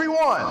 Right?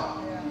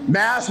 Everyone.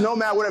 Mask, no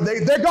mask, whatever.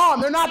 They're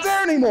gone. They're not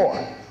there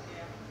anymore.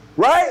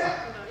 Right?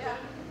 Yeah.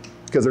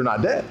 Because they're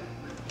not dead.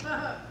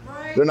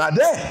 Right. They're not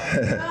dead.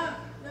 Yeah.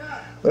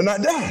 They're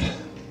not dead.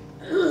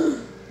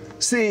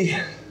 See,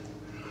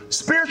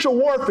 spiritual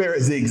warfare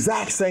is the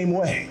exact same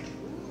way.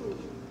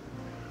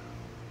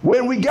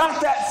 When we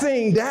got that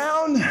thing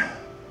down,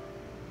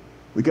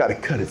 we got to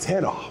cut its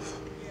head off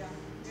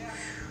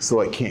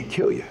so it can't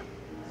kill you.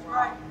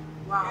 Right.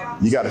 Wow.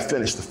 You got to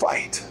finish the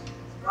fight.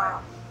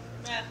 Wow.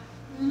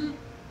 Man.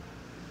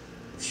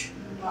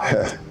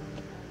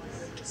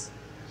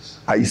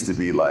 I used to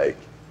be like,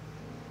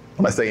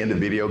 when I say into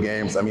video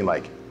games, I mean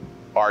like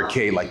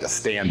arcade, like the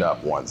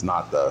stand-up ones,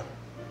 not the,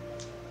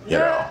 you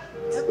know,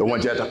 the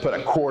ones you have to put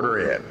a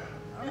quarter in.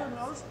 I don't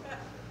know.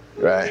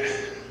 Right?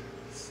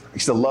 I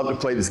used to love to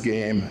play this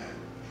game.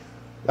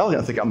 Y'all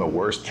gonna think I'm the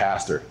worst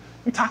caster.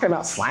 You're talking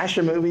about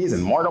slasher movies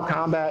and Mortal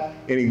Kombat?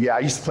 And yeah, I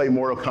used to play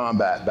Mortal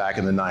Kombat back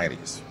in the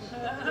 90s.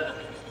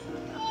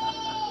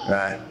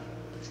 Right?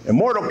 And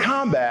Mortal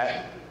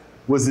Kombat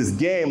was this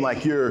game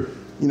like you're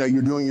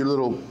doing your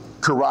little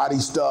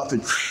karate stuff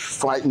and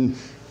fighting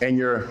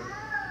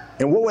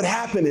and what would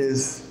happen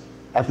is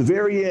at the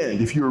very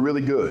end, if you were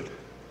really good,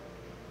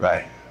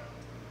 right,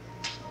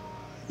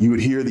 you would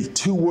hear the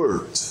two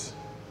words,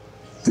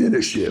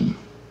 finish him.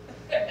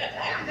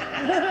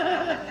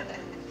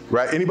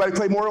 Right? Anybody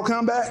play Mortal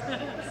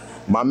Kombat?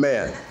 My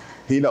man,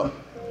 you know,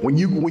 when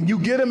you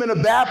get them in a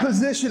bad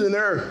position and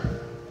they're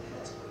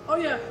Oh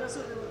yeah, that's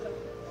what they look like.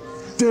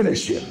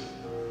 finish him.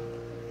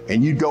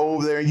 And you'd go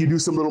over there and you do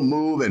some little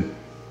move and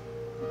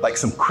like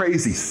some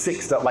crazy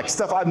sick stuff, like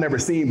stuff I've never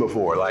seen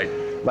before, like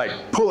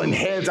pulling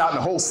heads out in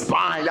the whole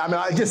spine. I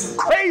mean, just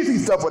crazy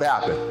stuff would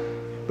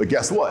happen. But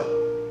guess what?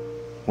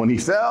 When he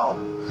fell,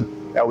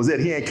 that was it.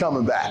 He ain't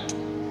coming back.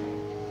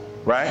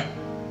 Right?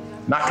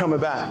 Not coming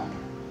back.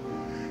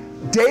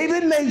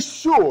 David made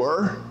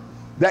sure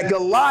that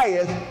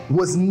Goliath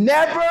was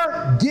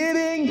never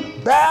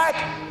getting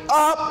back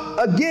up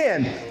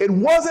again. It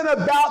wasn't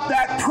about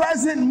that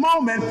present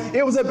moment.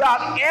 It was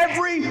about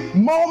every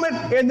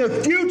moment in the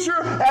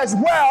future as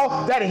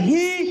well, that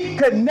he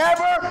could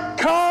never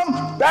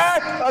come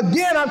back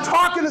again. I'm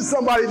talking to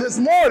somebody this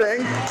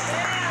morning.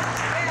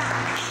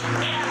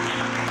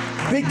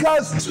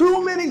 Because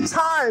too many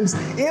times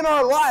in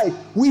our life,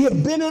 we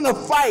have been in a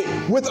fight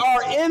with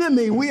our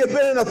enemy. We have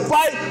been in a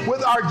fight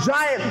with our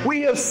giant.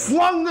 We have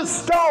slung the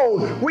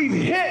stone. We've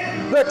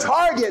hit the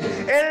target.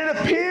 And it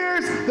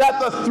appears that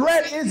the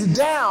threat is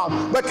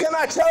down. But can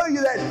I tell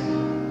you that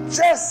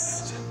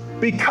just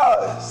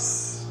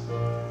because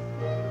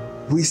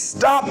we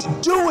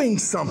stopped doing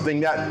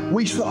something that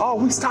we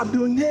stopped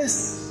doing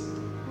this,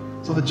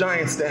 so the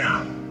giant's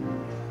down.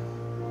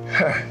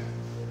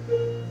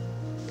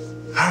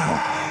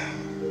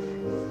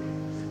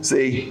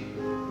 See,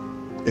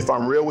 if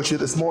I'm real with you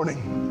this morning,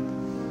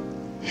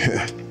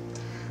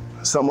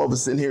 some of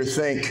us in here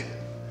think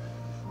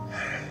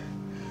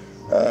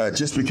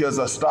just because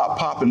I stopped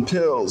popping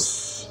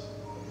pills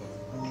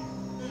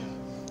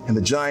and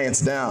the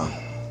giant's down,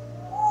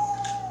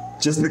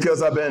 just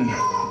because I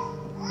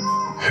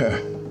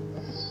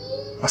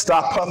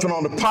stopped puffing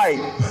on the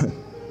pipe,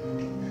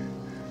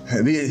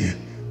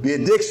 the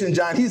addiction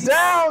giant, he's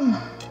down.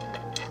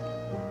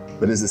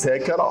 But is his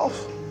head cut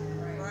off?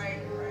 Right.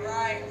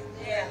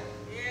 Yeah.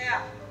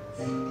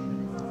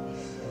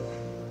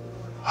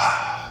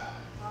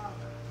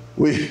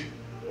 We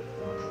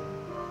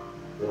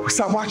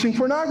stopped watching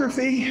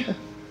pornography.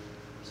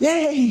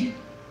 Yay!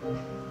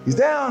 He's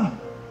down.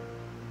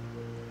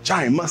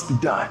 Giant must be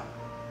done.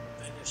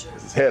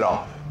 His head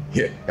off.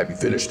 Yeah, have you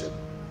finished it?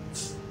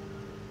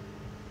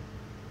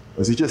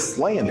 Or is he just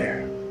laying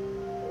there?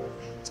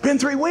 It's been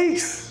 3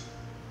 weeks.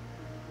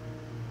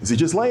 Is he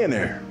just laying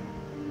there?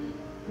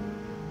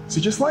 Is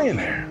he just laying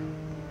there?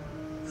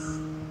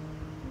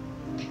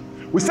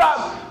 We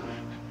stop.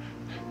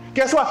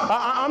 Guess what?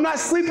 I'm not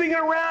sleeping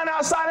around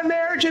outside of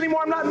marriage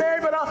anymore. I'm not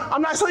married, but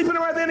I'm not sleeping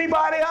around with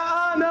anybody.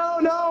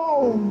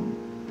 No.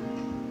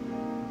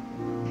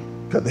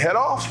 Cut the head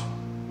off.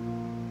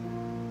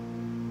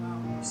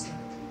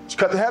 Just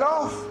cut the head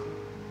off.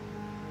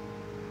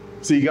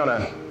 So you're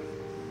gonna,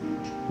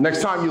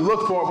 next time you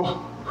look for him,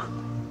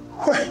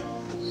 what?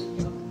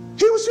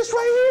 He was just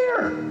right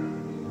here.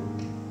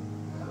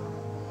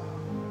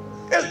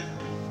 It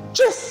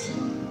just.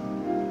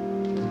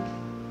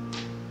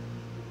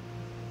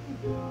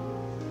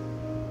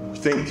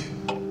 Think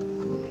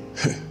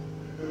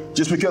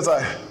just because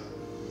I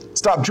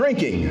stopped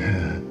drinking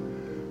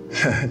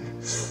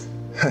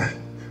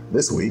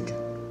this week,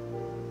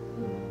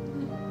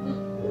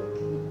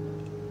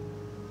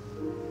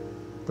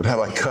 but have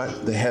I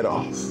cut the head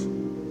off?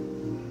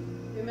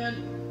 Amen.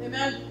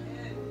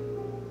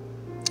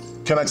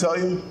 Can I tell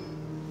you,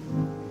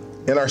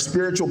 in our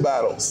spiritual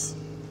battles,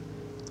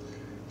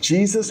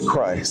 Jesus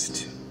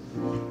Christ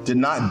did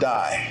not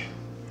die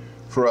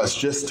for us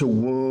just to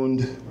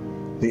wound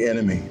the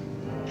enemy.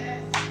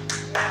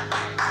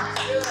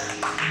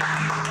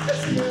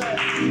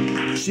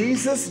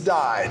 Jesus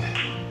died,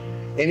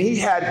 and he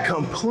had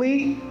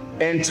complete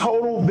and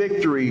total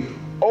victory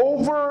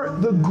over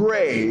the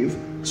grave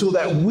so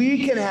that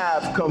we can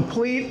have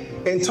complete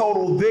and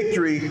total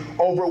victory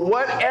over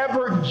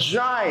whatever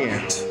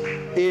giant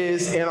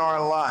is in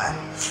our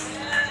life.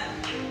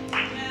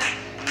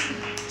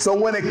 So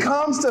when it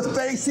comes to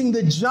facing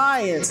the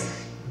giants,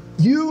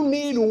 you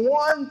need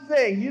one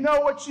thing. You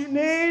know what you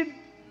need?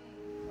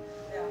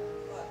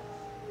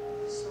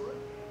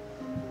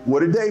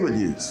 What did David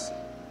use?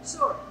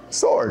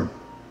 Sword.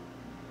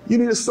 You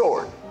need a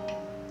sword.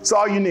 That's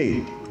all you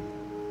need.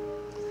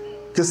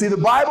 Because see, the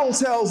Bible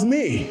tells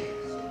me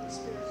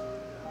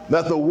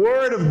that the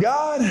Word of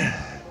God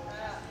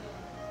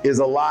is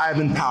alive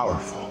and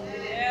powerful.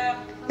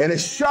 And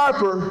it's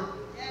sharper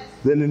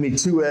than any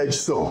two-edged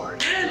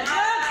sword.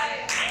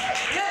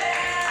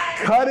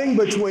 Cutting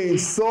between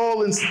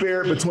soul and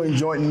spirit, between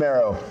joint and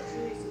marrow.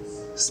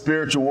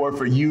 Spiritual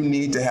warfare, you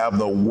need to have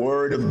the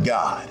Word of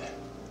God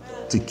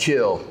to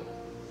kill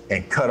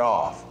and cut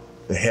off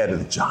the head of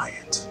the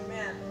giant.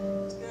 Amen.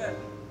 That's good.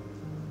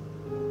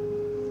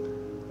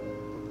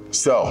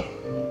 So,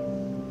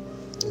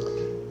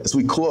 as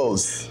we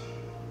close,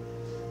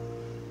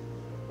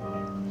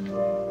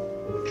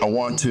 I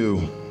want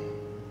to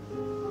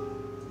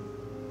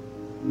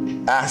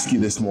ask you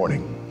this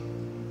morning,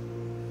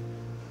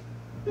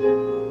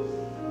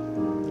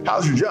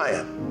 how's your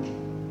giant?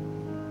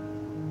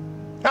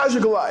 How's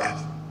your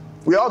Goliath?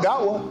 We all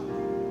got one.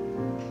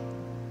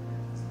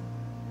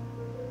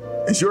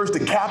 Is yours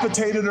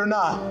decapitated or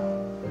not?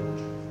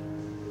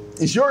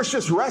 Is yours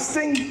just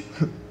resting?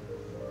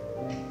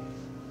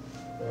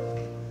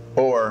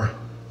 Or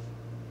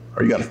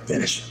you got to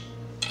finish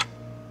it?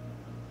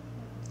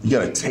 You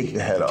got to take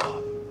the head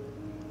off.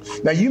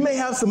 Now, you may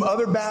have some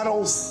other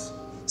battles,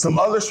 some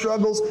other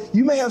struggles.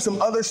 You may have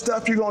some other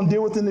stuff you're going to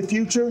deal with in the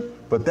future,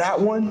 but that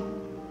one,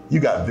 you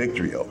got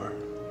victory over.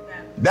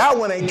 That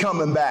one ain't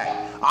coming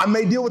back. I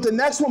may deal with the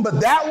next one, but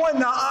that one,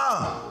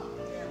 nuh-uh.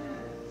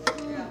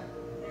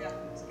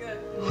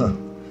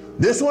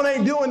 This one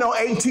ain't doing no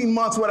 18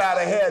 months without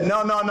a head.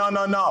 No.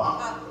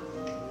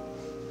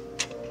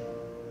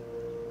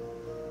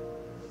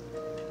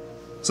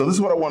 So this is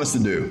what I want us to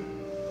do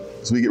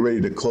as we get ready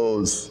to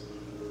close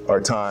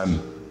our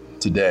time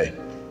today.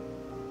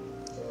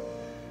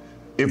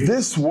 If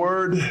this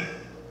word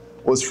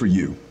was for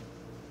you.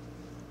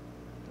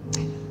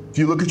 If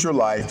you look at your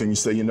life and you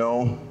say, you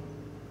know,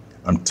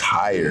 I'm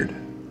tired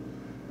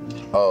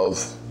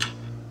of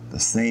the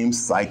same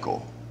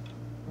cycle.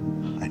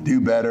 I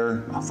do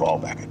better, I fall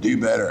back. I do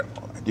better,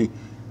 I do.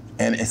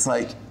 And it's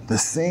like the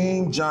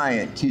same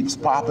giant keeps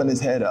popping his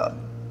head up.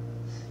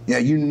 Yeah,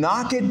 you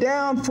knock it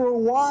down for a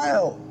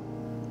while,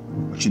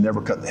 but you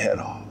never cut the head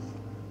off.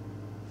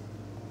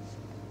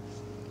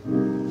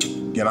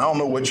 Again, I don't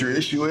know what your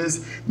issue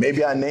is.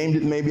 Maybe I named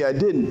it, maybe I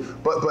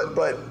didn't.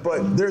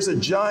 But there's a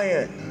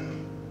giant.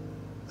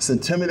 It's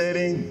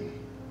intimidating.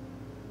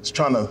 It's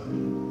trying to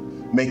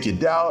make you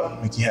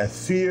doubt, make you have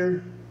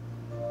fear.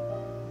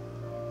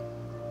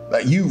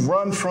 That you've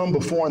run from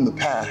before in the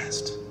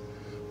past.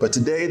 But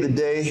today, the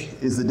day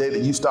is the day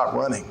that you stop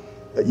running,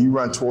 that you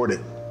run toward it.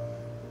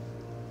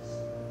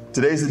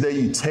 Today's the day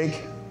you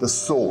take the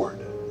sword,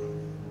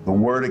 the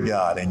word of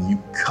God, and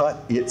you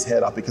cut its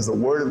head off, because the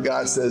word of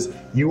God says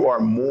you are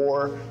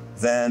more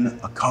than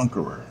a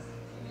conqueror.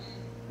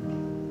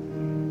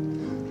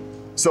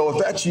 So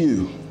if that's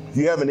you, if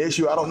you have an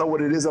issue, I don't know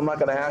what it is, I'm not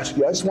going to ask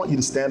you. I just want you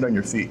to stand on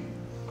your feet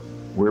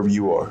wherever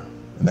you are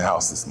in the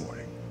house this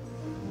morning.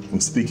 I'm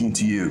speaking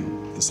to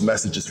you. This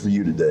message is for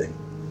you today.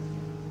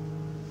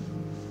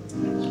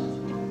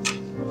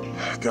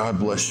 God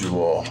bless you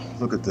all.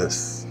 Look at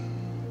this.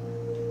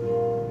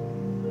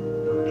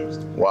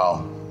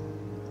 Wow.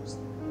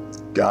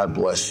 God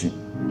bless you.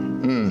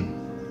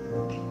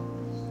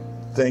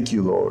 Thank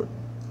you, Lord.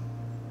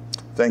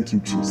 Thank you,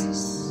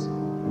 Jesus.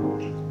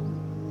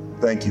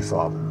 Thank you,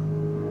 Father.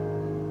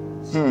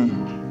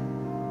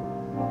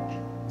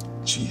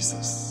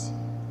 Jesus.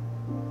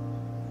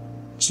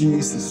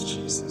 Jesus,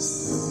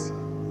 Jesus.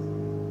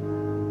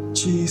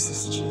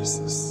 Jesus,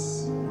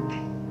 Jesus.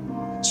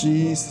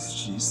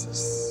 Jesus,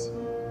 Jesus.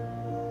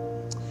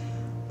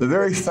 The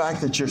very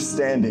fact that you're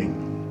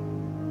standing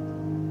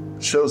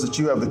shows that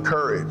you have the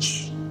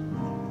courage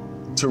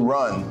to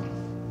run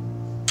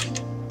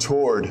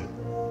toward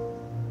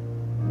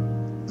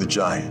the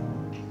giant.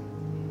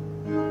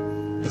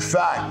 The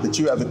fact that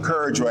you have the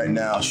courage right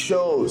now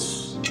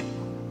shows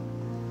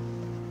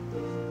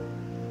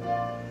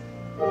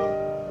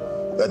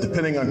that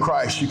depending on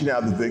Christ, you can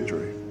have the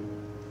victory.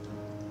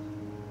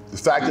 The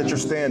fact that you're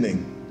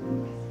standing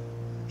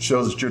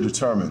shows that you're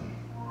determined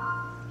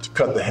to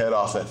cut the head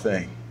off that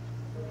thing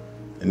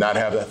and not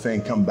have that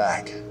thing come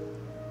back.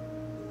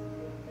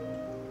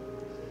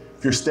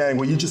 If you're standing,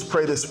 will you just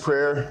pray this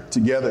prayer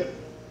together?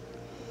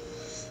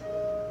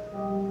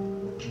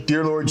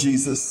 Dear Lord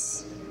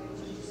Jesus,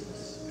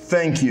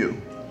 thank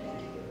you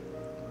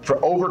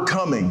for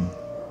overcoming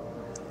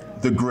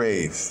the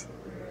grave.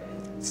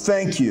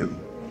 Thank you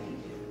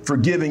for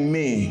giving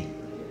me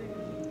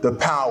the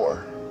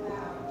power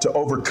to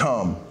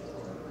overcome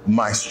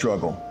my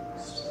struggle.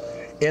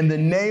 In the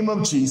name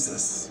of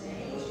Jesus,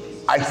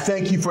 I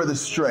thank you for the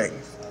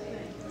strength.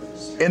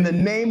 In the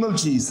name of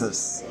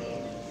Jesus,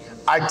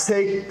 I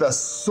take the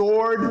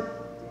sword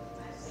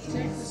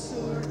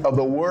of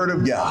the Word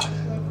of God.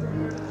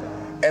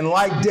 And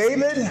like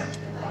David,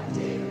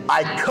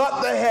 I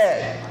cut the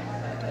head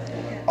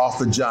off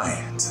the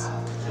giant,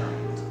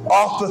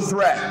 off the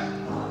threat,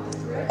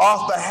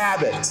 off the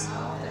habit.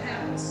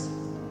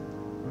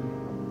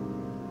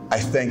 I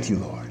thank you,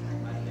 Lord,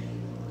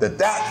 that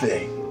that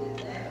thing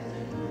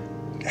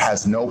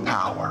has no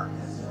power,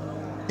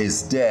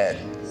 is dead,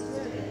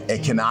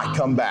 and cannot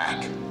come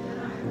back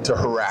to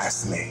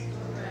harass me.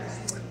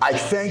 I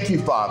thank you,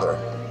 Father,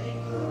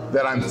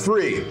 that I'm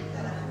free.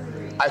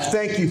 I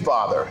thank you,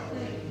 Father,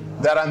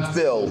 that I'm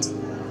filled.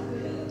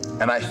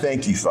 And I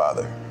thank you,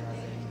 Father,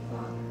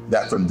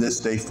 that from this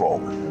day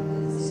forward,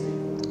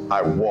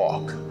 I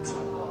walk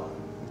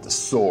with the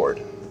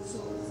sword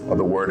of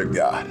the Word of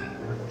God.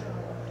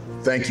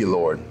 Thank you,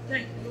 Lord.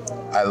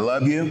 I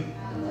love you.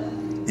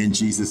 In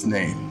Jesus'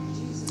 name,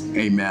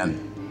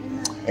 amen.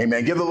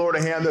 Amen. Give the Lord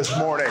a hand this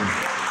morning.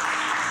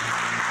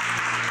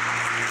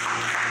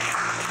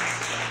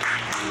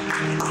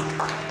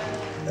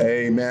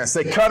 Amen.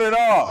 Say, cut it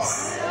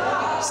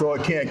off so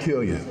it can't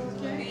kill you.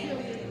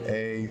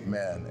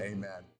 Amen. Amen.